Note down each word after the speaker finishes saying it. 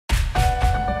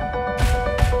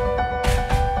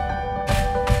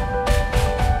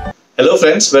Hello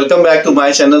friends, welcome back to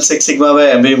my channel Six Sigma by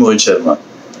MB Mohit Sharma.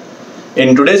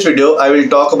 In today's video, I will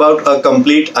talk about a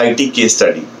complete IT case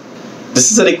study.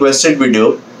 This is a requested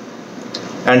video,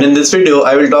 and in this video,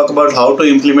 I will talk about how to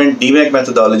implement DMAIC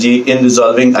methodology in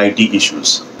resolving IT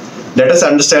issues. Let us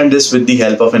understand this with the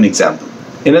help of an example.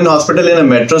 In an hospital in a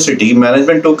metro city,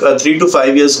 management took a 3 to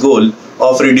 5 years goal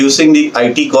of reducing the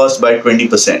IT cost by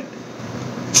 20%.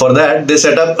 For that, they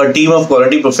set up a team of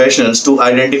quality professionals to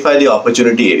identify the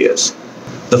opportunity areas.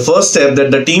 The first step that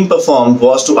the team performed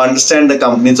was to understand the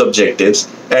company's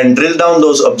objectives and drill down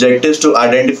those objectives to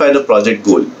identify the project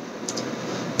goal.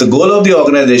 The goal of the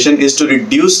organization is to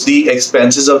reduce the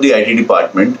expenses of the IT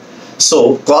department,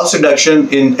 so cost reduction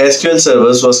in SQL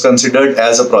servers was considered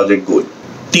as a project goal.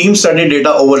 Team studied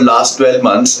data over last 12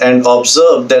 months and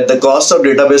observed that the cost of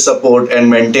database support and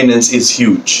maintenance is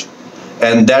huge,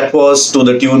 and that was to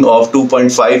the tune of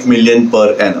 2.5 million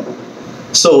per annum.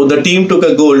 So the team took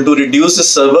a goal to reduce the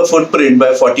server footprint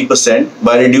by 40%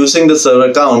 by reducing the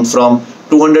server count from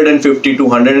 250 to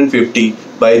 150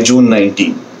 by June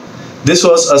 19. This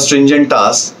was a stringent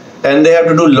task, and they have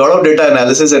to do a lot of data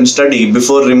analysis and study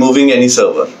before removing any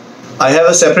server. I have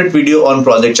a separate video on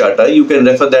Project Charter. You can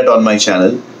refer that on my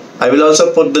channel. I will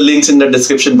also put the links in the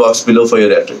description box below for your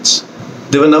reference.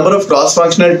 There were a number of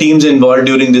cross-functional teams involved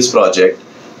during this project,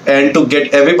 and to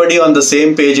get everybody on the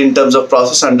same page in terms of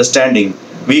process understanding,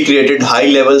 we created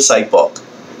high-level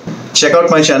SciPOC. Check out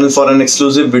my channel for an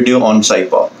exclusive video on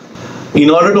SciPOC. In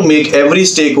order to make every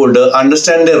stakeholder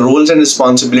understand their roles and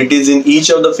responsibilities in each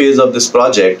of the phases of this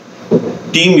project,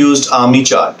 team used ARMY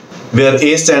chart, where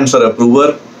A stands for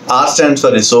approver, R stands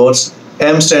for resource,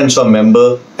 M stands for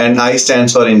member, and I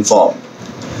stands for informed.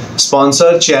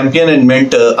 Sponsor, champion, and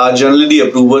mentor are generally the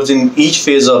approvers in each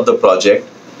phase of the project.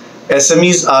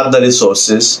 SMEs are the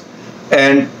resources,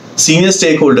 and senior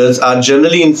stakeholders are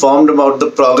generally informed about the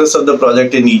progress of the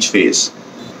project in each phase.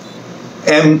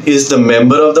 M is the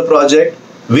member of the project,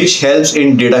 which helps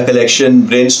in data collection,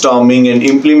 brainstorming, and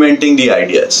implementing the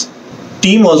ideas.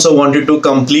 Team also wanted to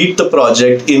complete the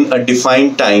project in a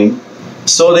defined time,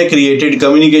 so they created a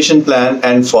communication plan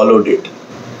and followed it.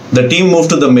 The team moved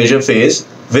to the measure phase,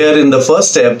 where in the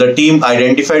first step, the team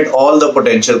identified all the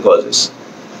potential causes.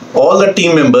 All the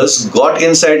team members got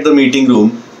inside the meeting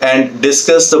room and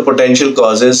discussed the potential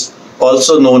causes,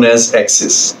 also known as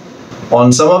X's.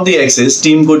 On some of the X's,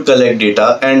 team could collect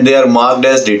data, and they are marked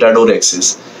as data door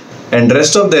X's, and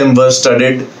rest of them were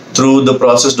studied through the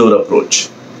process door approach.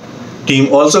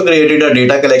 Team also created a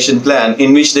data collection plan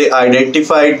in which they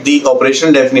identified the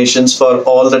operational definitions for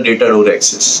all the data door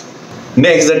X's.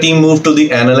 Next, the team moved to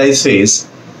the analyze phase,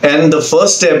 and the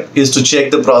first step is to check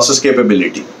the process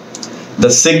capability. The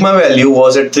sigma value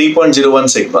was at 3.01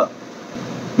 sigma.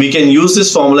 We can use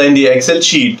this formula in the Excel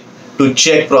sheet to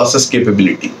check process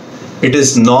capability. It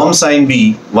is norm sin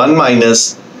B 1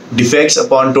 minus defects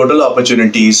upon total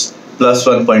opportunities plus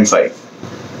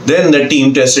 1.5. Then the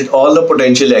team tested all the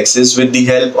potential X's with the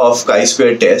help of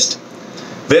chi-square test.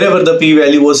 Wherever the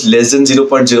p-value was less than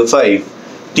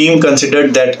 0.05, team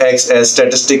considered that X as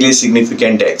statistically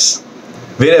significant X.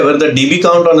 Wherever the dB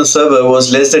count on a server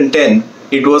was less than 10,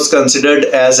 it was considered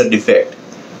as a defect,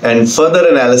 and further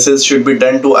analysis should be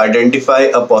done to identify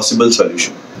a possible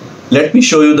solution. Let me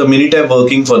show you the Minitab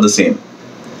working for the same.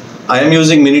 I am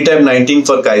using Minitab 19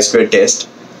 for chi-square test.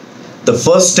 The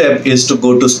first step is to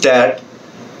go to Stat,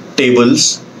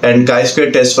 Tables, and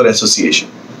chi-square test for association.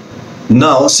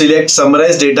 Now select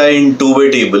Summarize data in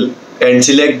two-way table and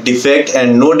select Defect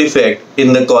and No Defect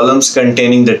in the columns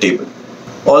containing the table.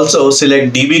 Also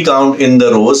select dB count in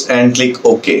the rows and click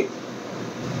OK.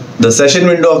 The session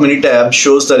window of Minitab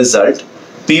shows the result.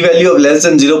 P-value of less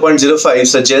than 0.05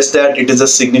 suggests that it is a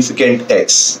significant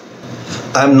X.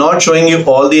 I am not showing you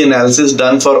all the analysis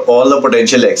done for all the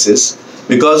potential X's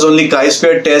because only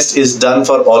chi-square test is done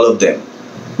for all of them.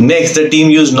 Next, the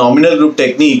team used nominal group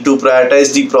technique to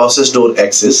prioritize the process door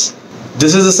X's.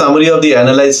 This is a summary of the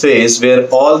analyze phase where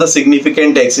all the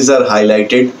significant X's are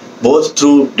highlighted both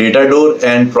through data door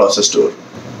and process door.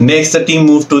 Next, the team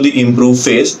moved to the improve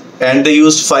phase, and they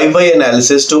used 5-by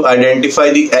analysis to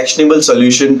identify the actionable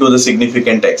solution to the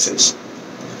significant X's.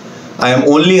 I am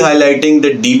only highlighting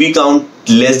the dB count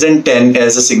less than 10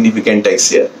 as a significant X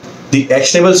here. The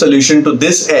actionable solution to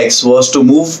this X was to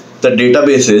move the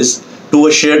databases to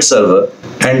a shared server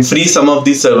and free some of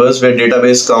these servers where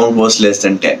database count was less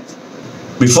than 10.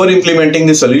 Before implementing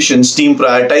the solutions, team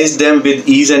prioritized them with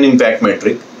ease and impact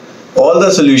metric. All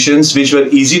the solutions which were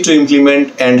easy to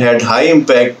implement and had high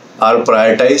impact are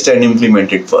prioritized and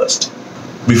implemented first.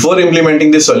 Before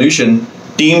implementing the solution,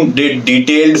 team did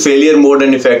detailed failure mode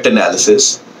and effect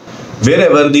analysis.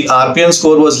 Wherever the RPN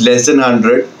score was less than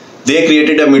 100, they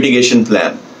created a mitigation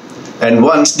plan. And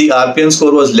once the RPN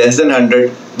score was less than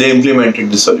 100, they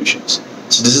implemented the solutions.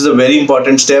 So this is a very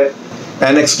important step.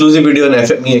 An exclusive video on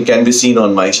FMEA can be seen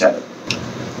on my channel.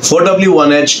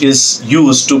 4W1H is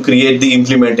used to create the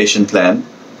implementation plan.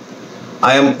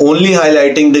 I am only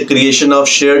highlighting the creation of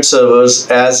shared servers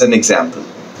as an example.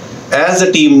 As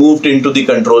the team moved into the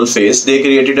control phase, they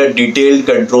created a detailed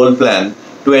control plan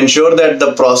to ensure that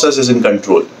the process is in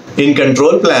control. In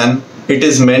control plan, it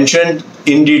is mentioned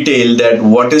in detail that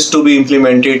what is to be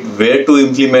implemented, where to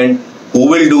implement, who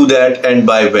will do that, and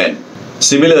by when.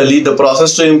 Similarly, the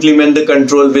process to implement the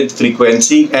control with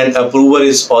frequency and approval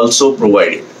is also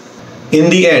provided. In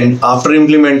the end, after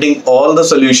implementing all the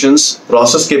solutions,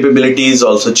 process capability is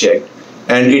also checked,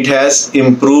 and it has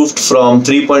improved from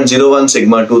 3.01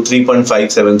 sigma to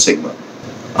 3.57 sigma.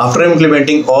 After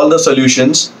implementing all the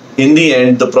solutions, in the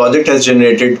end, the project has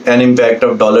generated an impact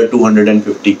of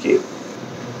 $250K.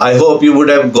 I hope you would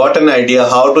have got an idea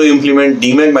how to implement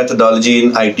DMAIC methodology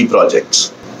in IT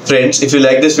projects. Friends, if you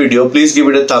like this video, please give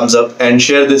it a thumbs up and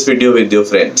share this video with your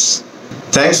friends.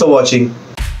 Thanks for watching.